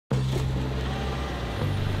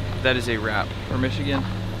that is a wrap for Michigan.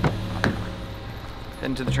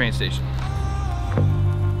 Heading to the train station.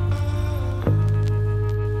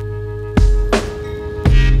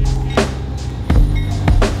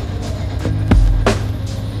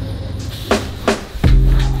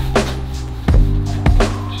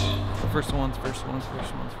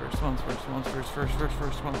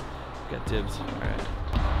 First one. Got dibs.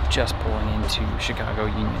 Alright. Just pulling into Chicago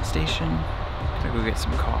Union Station. Gonna go get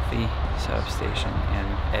some coffee, set up station, and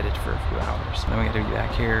edit for a few hours. Then we gotta be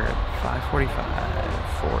back here at 5:45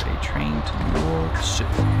 for a train to New York City.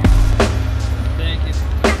 Thank you.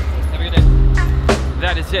 Have a good day.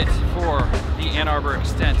 That is it for the Ann Arbor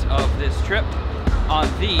extent of this trip on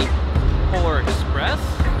the Polar Express.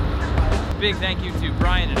 Big thank you to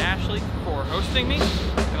Brian and Ashley for hosting me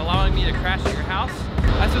and allowing me to crash at your house.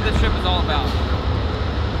 That's what this trip is all about.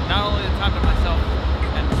 Not only the time to myself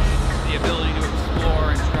and the ability to explore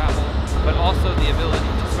and travel, but also the ability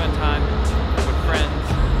to spend time with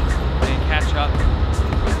friends and catch up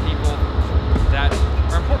with people that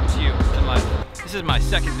are important to you in life. This is my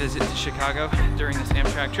second visit to Chicago during this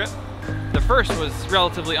Amtrak trip. The first was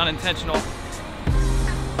relatively unintentional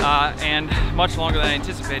and much longer than I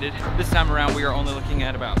anticipated. This time around we are only looking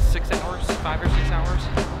at about 6 hours, 5 or 6 hours.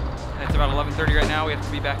 It's about 11:30 right now. We have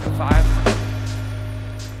to be back at 5.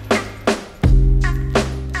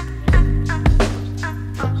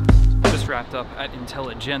 Just wrapped up at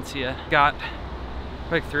Intelligentsia. Got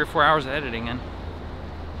like 3 or 4 hours of editing in.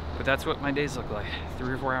 But that's what my days look like.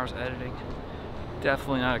 3 or 4 hours of editing.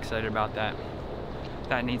 Definitely not excited about that.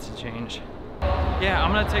 That needs to change. Yeah,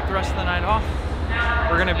 I'm gonna take the rest of the night off.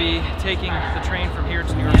 We're gonna be taking the train from here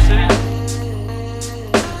to New York City.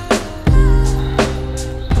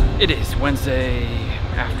 It is Wednesday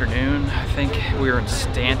afternoon. I think we are in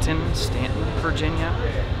Stanton, Virginia,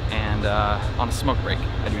 and on a smoke break.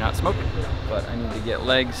 I do not smoke, but I need to get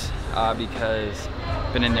legs because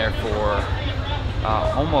I've been in there for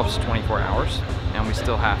almost 24 hours, and we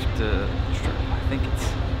still have to, I think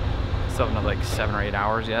it's still another like 7 or 8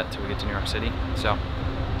 hours yet till we get to New York City. So,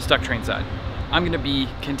 stuck train side. I'm gonna be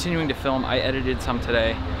continuing to film. I edited some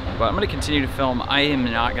today, but I'm gonna continue to film. I am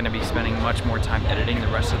not gonna be spending much more time editing the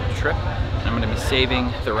rest of the trip. I'm gonna be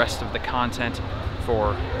saving the rest of the content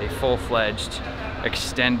for a full-fledged,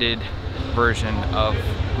 extended version of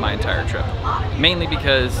my entire trip. Mainly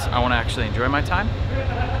because I wanna actually enjoy my time,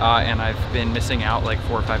 and I've been missing out like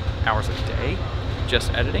 4 or 5 hours a day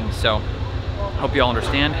just editing, so hope you all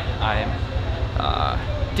understand. I'm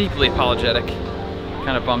deeply apologetic.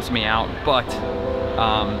 Kind of bums me out, but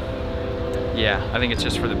yeah, I think it's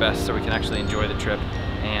just for the best so we can actually enjoy the trip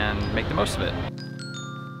and make the most of it.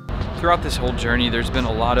 Throughout this whole journey, there's been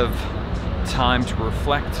a lot of time to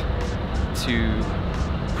reflect, to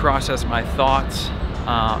process my thoughts,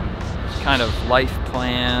 kind of life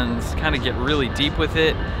plans, kind of get really deep with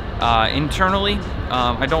it internally.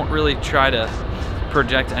 I don't really try to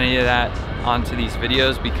project any of that onto these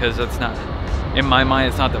videos because that's not, in my mind,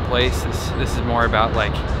 it's not the place. This is more about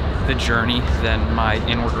like the journey than my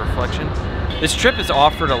inward reflection. This trip has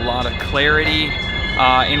offered a lot of clarity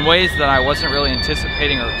in ways that I wasn't really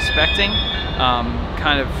anticipating or expecting.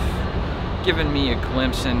 Kind of given me a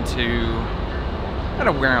glimpse into kind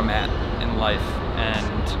of where I'm at in life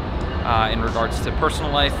and in regards to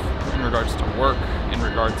personal life, in regards to work, in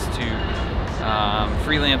regards to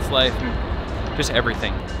freelance life, and just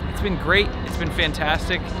everything. It's been great. It's been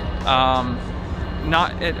fantastic.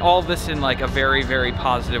 All this in like a very, very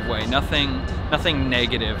positive way. Nothing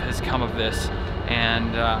negative has come of this,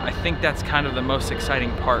 and I think that's kind of the most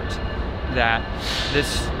exciting part. That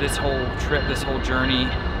this whole trip, this whole journey,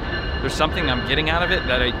 there's something I'm getting out of it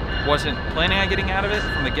that I wasn't planning on getting out of it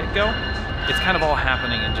from the get-go. It's kind of all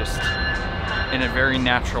happening in just in a very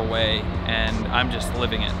natural way, and I'm just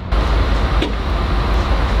living it.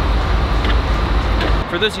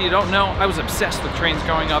 For those of you who don't know, I was obsessed with trains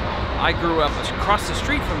growing up. I grew up across the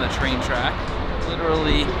street from the train track,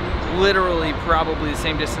 literally probably the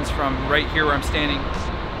same distance from right here where I'm standing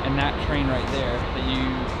and that train right there. That you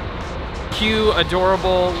cue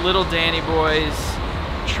adorable little Danny boy's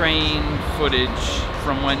train footage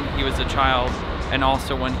from when he was a child and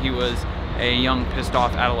also when he was a young pissed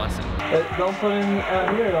off adolescent. Don't put it in out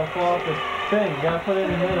here, it'll fall off the thing. You gotta put it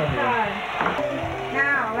in the middle here.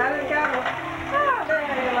 Now, let it go. Oh, there you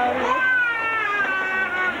go.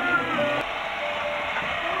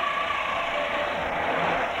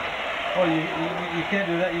 Oh, you can't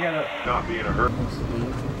do that. You gotta not be in a hurry.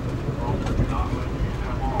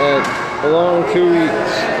 A long 2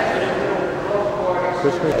 weeks.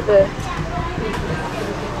 The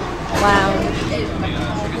lounge.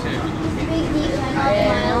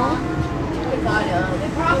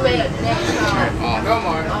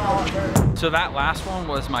 So that last one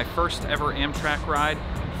was my first ever Amtrak ride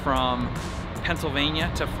from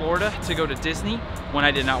Pennsylvania to Florida to go to Disney when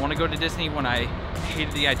I did not want to go to Disney, when I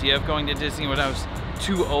hated the idea of going to Disney, when I was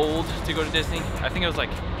too old to go to Disney. I think I was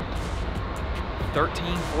like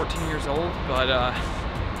 13, 14 years old, but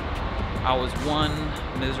I was one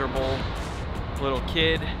miserable little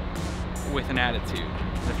kid with an attitude.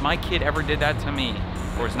 If my kid ever did that to me,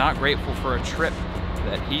 or is not grateful for a trip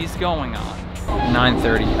that he's going on.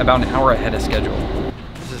 9:30, about an hour ahead of schedule.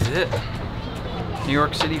 This is it. New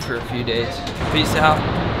York City for a few days. Peace out.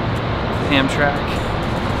 Amtrak.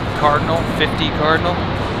 Cardinal, 50 Cardinal.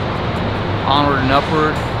 Onward and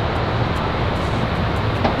upward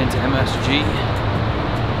into MSG,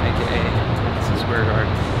 aka Madison Square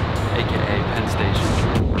Garden, aka Penn Station.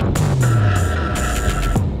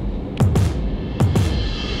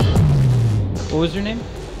 What was your name?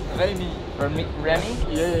 Remy. Remy?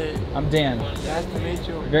 Yeah. I'm Dan. Nice to meet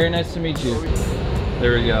you. Very nice to meet you.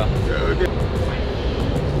 There we go.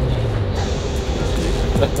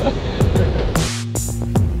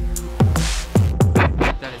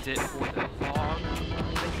 That is it for the vlog.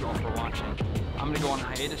 Thank you all for watching. I'm gonna go on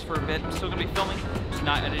hiatus for a bit. I'm still gonna be filming, just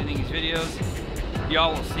not editing these videos.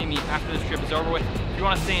 Y'all will see me after this trip is over with. If you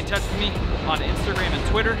want to stay in touch with me on Instagram and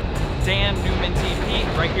Twitter, Dan Newman TP,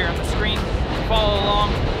 right here on the screen. Follow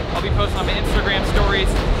along. I'll be posting on my Instagram stories,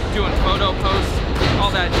 doing photo posts,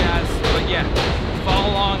 all that jazz. But yeah,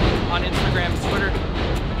 follow along on Instagram too.